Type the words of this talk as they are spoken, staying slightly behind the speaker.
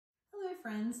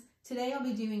friends. Today I'll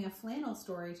be doing a flannel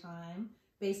story time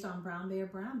based on Brown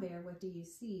Bear, What Do You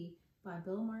See by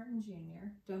Bill Martin Jr.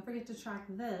 Don't forget to track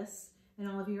this and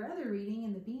all of your other reading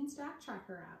in the Beanstalk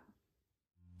Tracker app.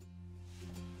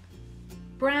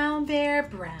 Brown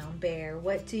bear,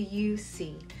 what do you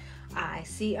see? I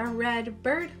see a red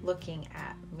bird looking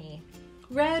at me.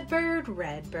 Red bird,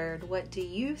 what do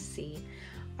you see?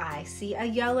 I see a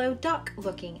yellow duck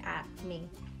looking at me.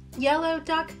 Yellow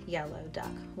duck,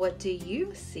 what do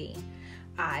you see?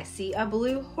 I see a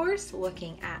blue horse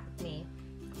looking at me.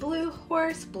 Blue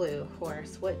horse,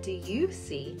 what do you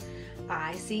see?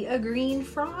 I see a green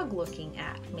frog looking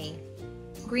at me.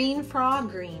 Green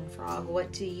frog,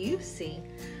 what do you see?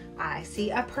 I see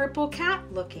a purple cat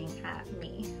looking at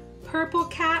me. Purple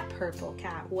cat,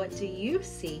 what do you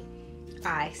see?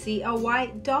 I see a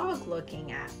white dog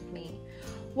looking at me.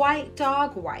 White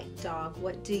dog,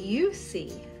 what do you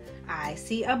see? I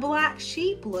see a black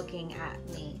sheep looking at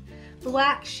me.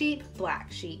 Black sheep,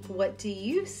 what do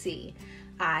you see?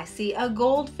 I see a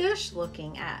goldfish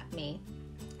looking at me.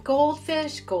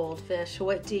 Goldfish,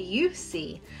 what do you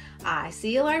see? I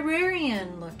see a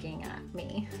librarian looking at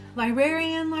me.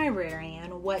 Librarian,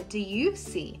 what do you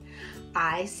see?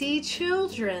 I see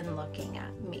children looking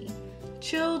at me.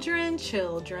 Children,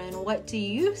 what do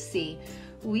you see?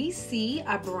 We see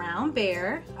a brown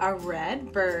bear, a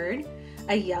red bird,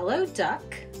 a yellow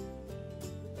duck,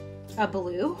 a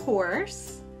blue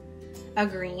horse, a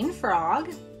green frog,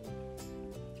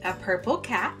 a purple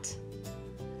cat,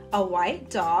 a white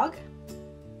dog,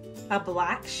 a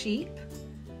black sheep,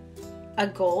 a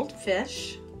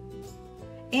goldfish,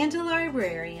 and a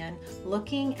librarian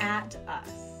looking at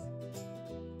us.